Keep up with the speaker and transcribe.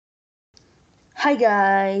Hi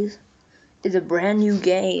guys, it's a brand new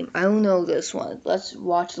game. I don't know this one. Let's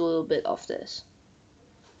watch a little bit of this.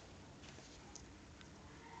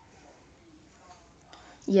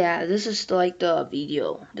 Yeah, this is like the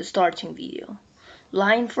video, the starting video.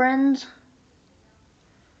 Line friends?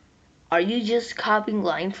 Are you just copying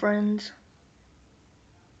line friends?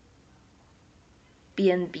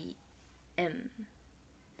 Bnbm.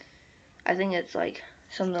 I think it's like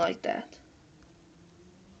something like that.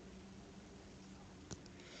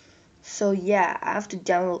 So yeah, I have to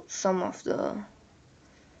download some of the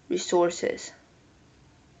resources.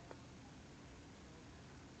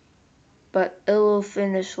 But it will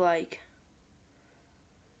finish like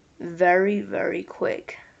very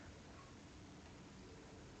quick.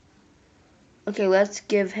 Okay, let's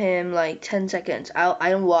give him like 10 seconds. I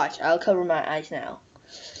don't watch. I'll cover my eyes now.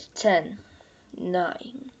 10,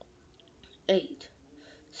 9, 8,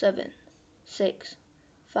 7, 6,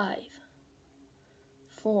 5,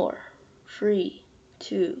 4, 3,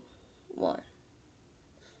 2, 1.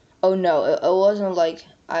 Oh no, it wasn't like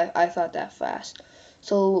I thought that fast.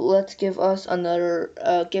 So let's give us another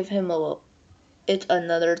give him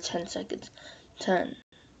another 10 seconds. 10,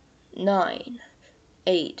 9,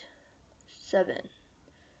 8, 7,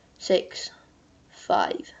 6,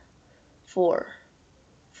 5, 4,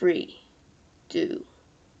 3, 2,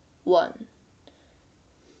 1.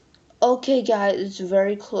 Okay guys, it's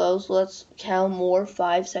very close. Let's count more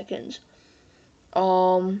 5 seconds.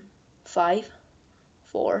 5,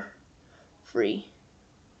 4, 3,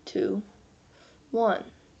 2, 1.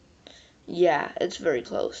 Yeah, it's very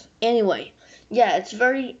close. Anyway, yeah,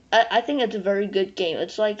 I think it's a very good game.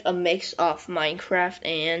 It's like a mix of Minecraft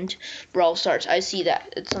and Brawl Stars. I see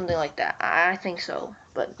that. It's something like that. I think so,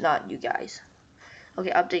 but not you guys.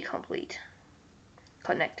 Okay, update complete.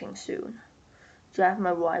 Connecting soon. Do I have my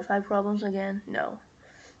Wi-Fi problems again? No.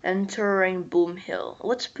 Entering Boom Hill.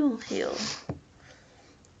 What's Boom Hill?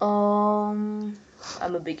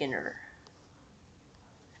 I'm a beginner.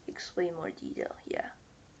 Explain more detail. Yeah.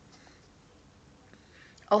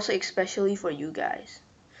 Also, especially for you guys.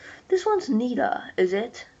 This one's Nita, is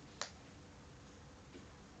it?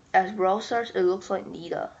 As Brawl Stars, it looks like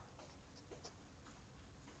Nita.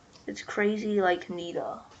 It's crazy like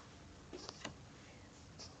Nita.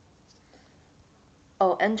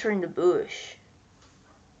 Oh, entering the bush.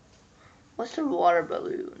 What's the water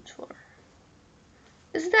balloons for?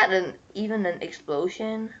 Is that even an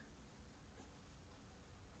explosion?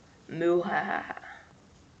 Muhahaha.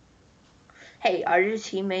 Hey, are your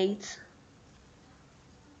teammates?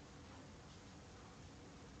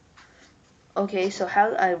 Okay, so how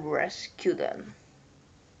do I rescue them?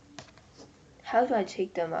 How do I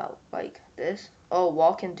take them out? Like this? Oh,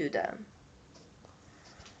 walk into them.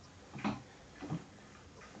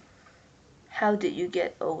 How did you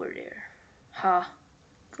get over there? Ha,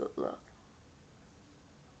 good luck.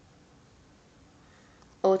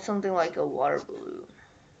 Oh, it's something like a water balloon.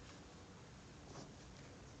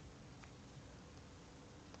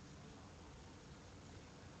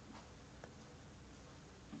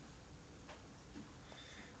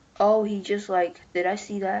 Oh, he just like, did I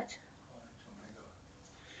see that?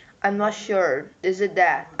 I'm not sure. Is it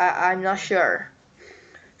that? I'm not sure.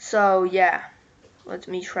 So yeah, let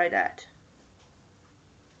me try that.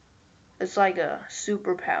 It's like a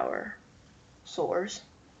superpower source.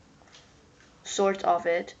 Sort of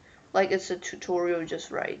it. Like it's a tutorial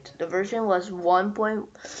just right. The version was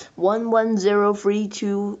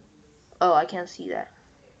 1.11032. Oh, I can't see that.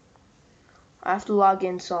 I have to log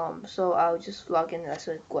in some, so I'll just log in as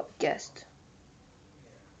a guest.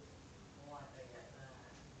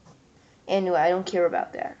 Anyway, I don't care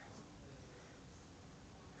about that.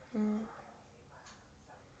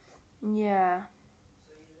 Yeah.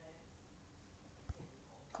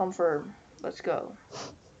 Confirm. Let's go.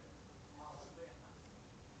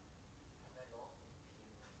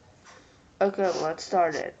 Okay, let's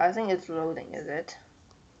start it. I think it's loading, is it?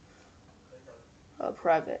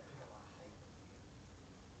 Private.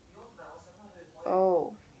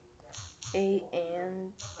 Oh.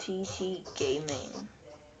 ANTT Gaming.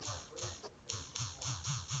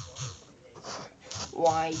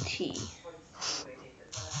 YT.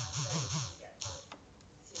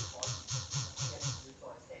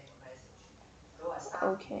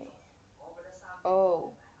 Okay.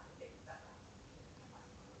 Oh.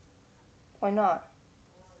 Why not?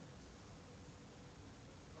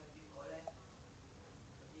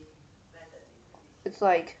 It's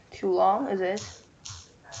like too long, is it?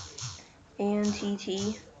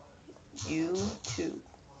 ANTT U2.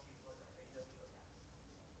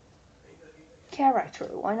 Character,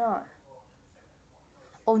 why not?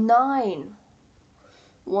 Oh, 9.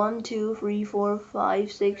 1, 2, 3, 4,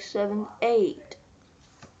 5, 6, 7, 8.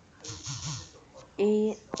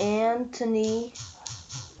 Anthony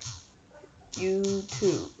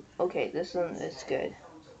YouTube. Okay, this one is good.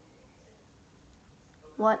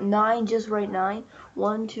 What, 9? Just write 9?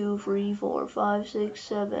 1, 2, 3, 4, 5, 6,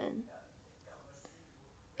 7,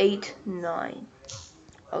 8, 9.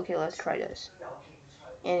 Okay, let's try this.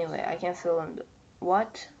 Anyway, I can't fill in the...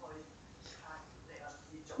 What?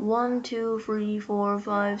 1, 2, 3, 4,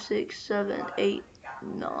 5, 6, 7, 8,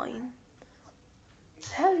 9.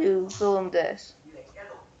 How do you fill in this?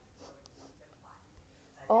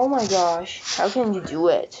 Oh my gosh, how can you do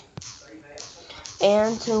it?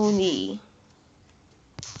 Anthony.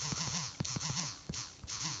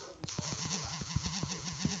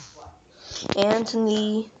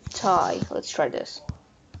 Anthony Ty. Let's try this.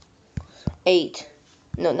 8.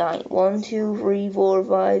 No, 9. 1, 2, 3, 4,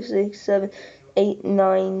 5, 6, 7, 8,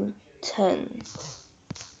 9, 10.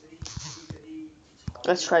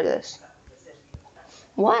 Let's try this.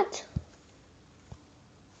 What?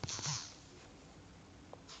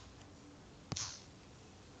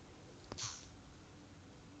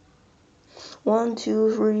 One,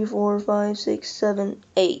 two, three, four, five, six, 7,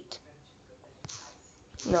 8,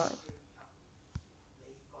 9.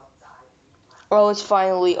 Oh, it's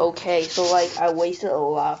finally okay. So, like, I wasted a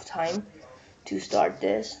lot of time to start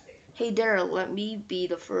this. Hey there, let me be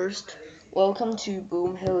the first. Welcome to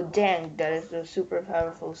Boom Hill. Dang, that is a super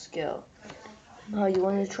powerful skill. You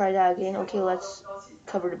want to try that again? Okay, let's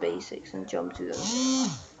cover the basics and jump to them.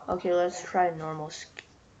 Okay, let's try normal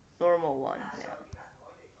one now.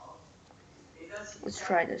 Let's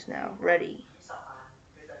try this now. Ready?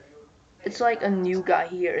 It's like a new guy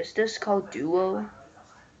here. Is this called duo?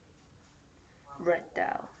 Red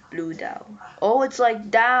Dow, blue Dow. Oh, it's like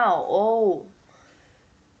Dow. Oh.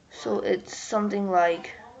 So it's something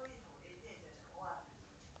like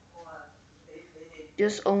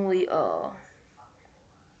just only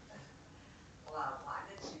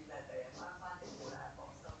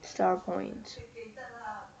star points.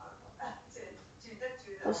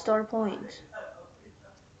 What star points?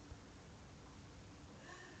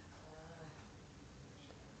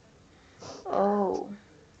 Oh.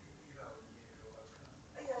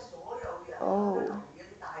 Oh.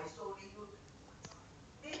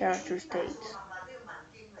 Character states.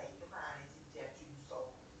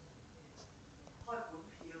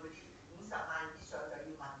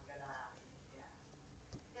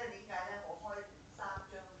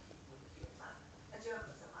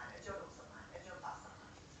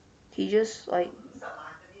 He just like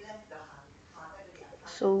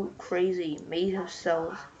so crazy making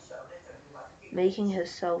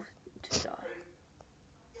himself to die.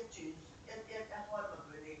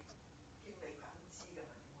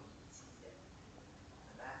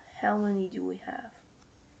 How many do we have?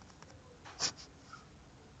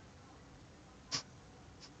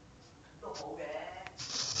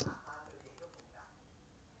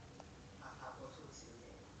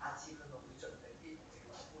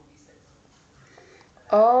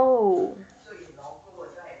 Oh.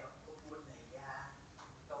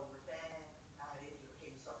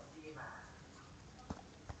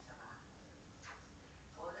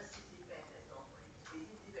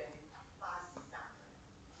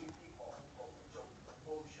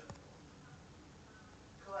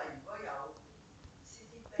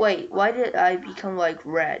 Wait, why did I become like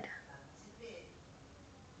red?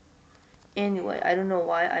 Anyway, I don't know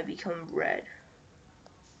why I become red.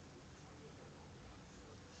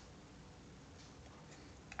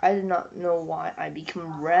 I did not know why I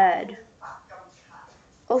become red.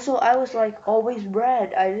 Also, I was like always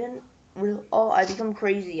red. I didn't oh, I become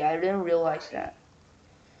crazy. I didn't realize that.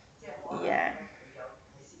 Yeah.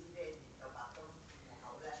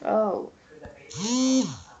 Oh.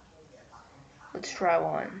 Let's try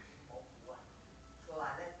one.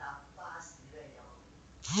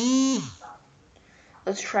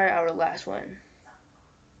 Let's try our last one.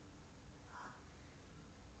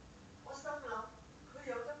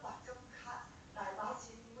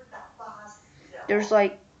 There's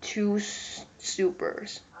like two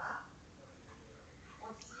supers.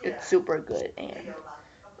 It's super good and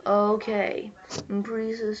okay.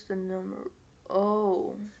 Increases the number.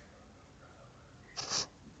 Oh.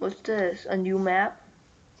 What's this? A new map?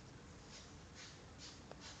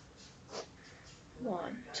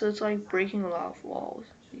 1. So it's like breaking a lot of walls.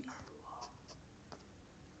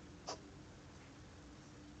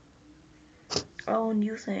 Oh,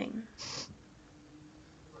 new thing.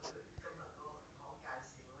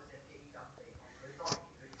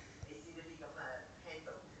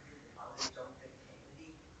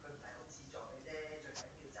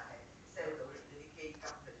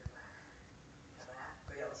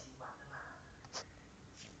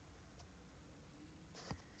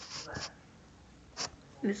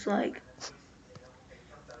 It's like,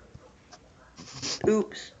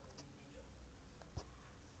 oops.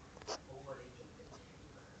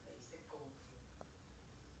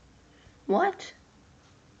 What?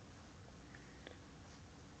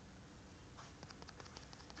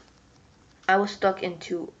 I was stuck in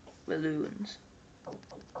 2 balloons.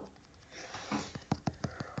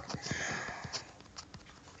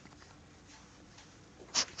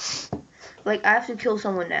 Like, I have to kill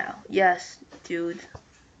someone now. Yes, dude.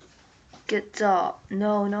 Get up.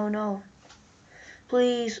 No, no, no.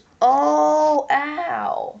 Please. Oh,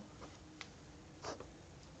 ow.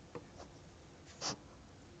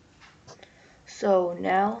 So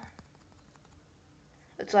now,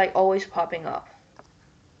 it's like always popping up.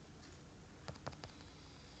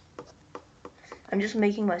 I'm just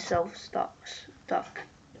making myself stuck.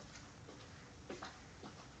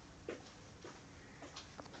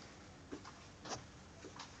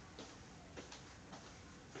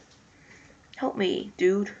 Help me,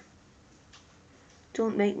 dude.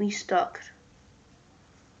 Don't make me stuck.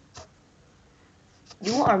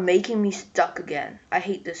 You are making me stuck again. I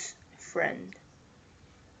hate this friend.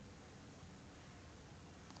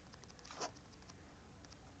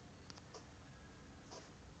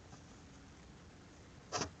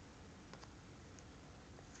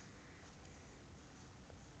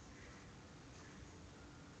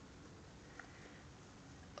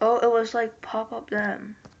 Oh, it was like pop up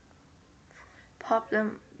them. Pop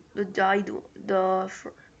them. The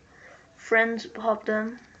friends pop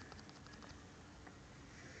them.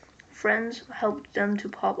 Friends helped them to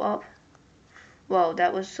pop up. Wow,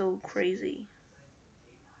 that was so crazy.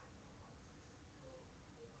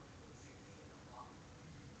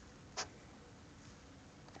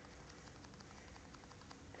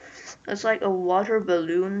 It's like a water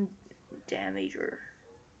balloon damager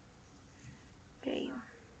game.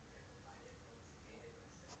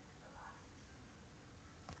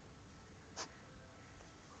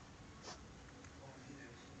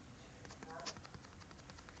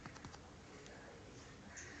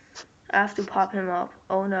 I have to pop him up.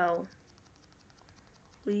 Oh no.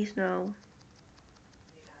 Please no.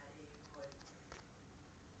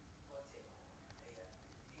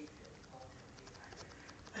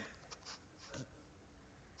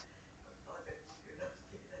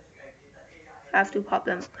 I have to pop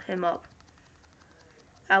him up.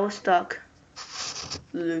 I was stuck.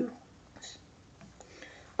 Blue.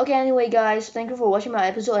 Okay, anyway guys, thank you for watching my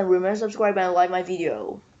episode and remember to subscribe and like my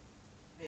video.